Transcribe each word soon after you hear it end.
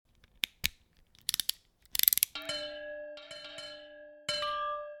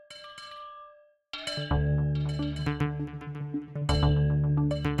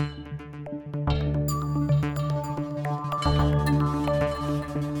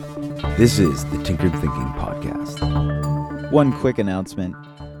This is the Tinkered Thinking Podcast. One quick announcement.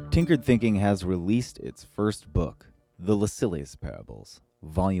 Tinkered Thinking has released its first book, The Lucilius Parables,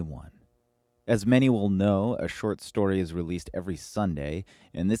 Volume 1. As many will know, a short story is released every Sunday,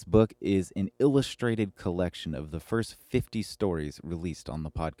 and this book is an illustrated collection of the first 50 stories released on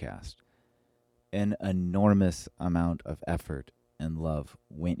the podcast. An enormous amount of effort and love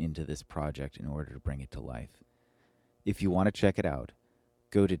went into this project in order to bring it to life. If you want to check it out,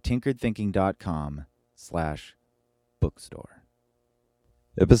 go to tinkeredthinking.com/bookstore.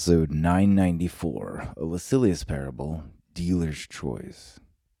 Episode 994, A Lucilius Parable, Dealer's Choice.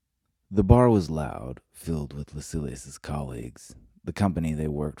 The bar was loud, filled with Lucilius's colleagues. The company they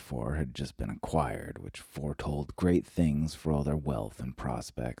worked for had just been acquired, which foretold great things for all their wealth and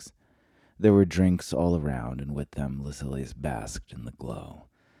prospects. There were drinks all around, and with them Lucilius basked in the glow.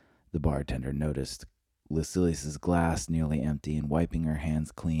 The bartender noticed Lucilius's glass nearly empty, and wiping her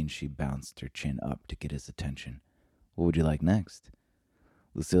hands clean, she bounced her chin up to get his attention. "What would you like next?"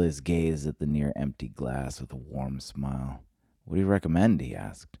 Lucilius gazed at the near-empty glass with a warm smile. "What do you recommend?" he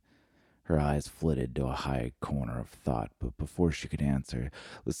asked. Her eyes flitted to a high corner of thought, but before she could answer,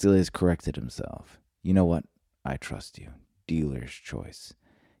 Lucilius corrected himself. "You know what? I trust you. Dealer's choice.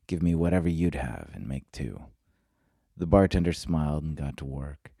 Give me whatever you'd have, and make two." The bartender smiled and got to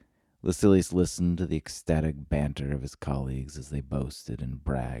work. Lucilius listened to the ecstatic banter of his colleagues as they boasted and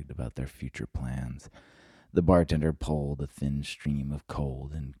bragged about their future plans. The bartender pulled a thin stream of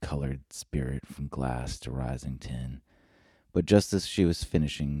cold and colored spirit from glass to rising tin. But just as she was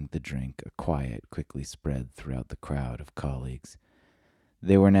finishing the drink, a quiet quickly spread throughout the crowd of colleagues.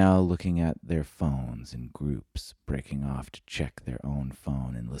 They were now looking at their phones in groups, breaking off to check their own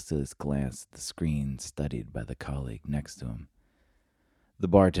phone, and Lucilius glanced at the screen studied by the colleague next to him. The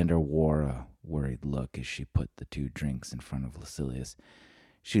bartender wore a worried look as she put the two drinks in front of Lucilius.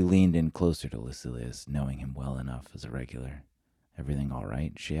 She leaned in closer to Lucilius, knowing him well enough as a regular. "Everything all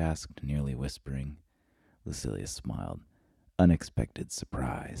right?" she asked, nearly whispering. Lucilius smiled. "Unexpected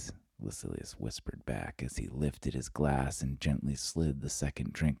surprise," Lucilius whispered back as he lifted his glass and gently slid the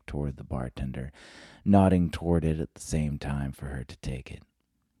second drink toward the bartender, nodding toward it at the same time for her to take it.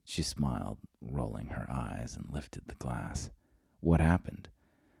 She smiled, rolling her eyes, and lifted the glass. "What happened?"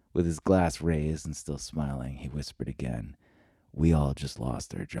 With his glass raised and still smiling, he whispered again, "We all just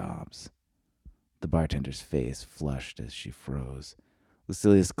lost our jobs." The bartender's face flushed as she froze.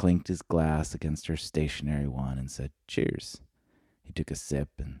 Lucilius clinked his glass against her stationary one and said, "Cheers." He took a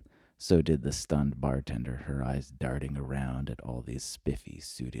sip, and so did the stunned bartender, her eyes darting around at all these spiffy,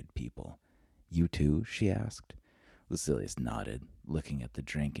 suited people. "You too?" she asked. Lucilius nodded, looking at the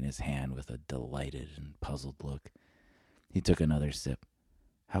drink in his hand with a delighted and puzzled look. He took another sip.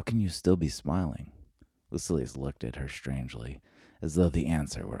 "How can you still be smiling?" Lucilius looked at her strangely, as though the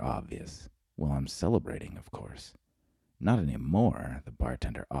answer were obvious. "Well, I'm celebrating, of course." "Not anymore," the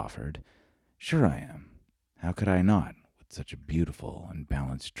bartender offered. "Sure I am. How could I not, with such a beautiful and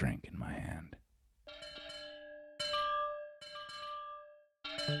balanced drink in my hand?"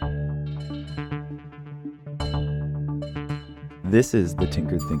 This is the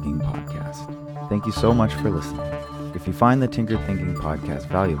Tinkered Thinking Podcast. Thank you so much for listening. If you find the Tinkered Thinking Podcast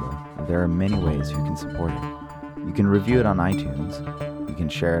valuable, there are many ways you can support it. You can review it on iTunes, you can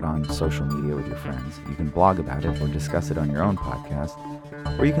share it on social media with your friends, you can blog about it or discuss it on your own podcast,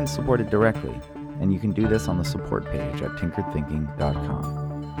 or you can support it directly, and you can do this on the support page at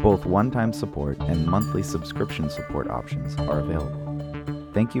tinkeredthinking.com. Both one-time support and monthly subscription support options are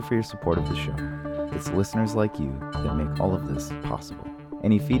available. Thank you for your support of the show. It's listeners like you that make all of this possible.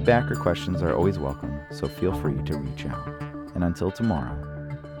 Any feedback or questions are always welcome, so feel free to reach out. And until tomorrow,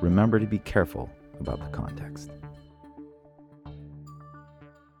 remember to be careful about the context.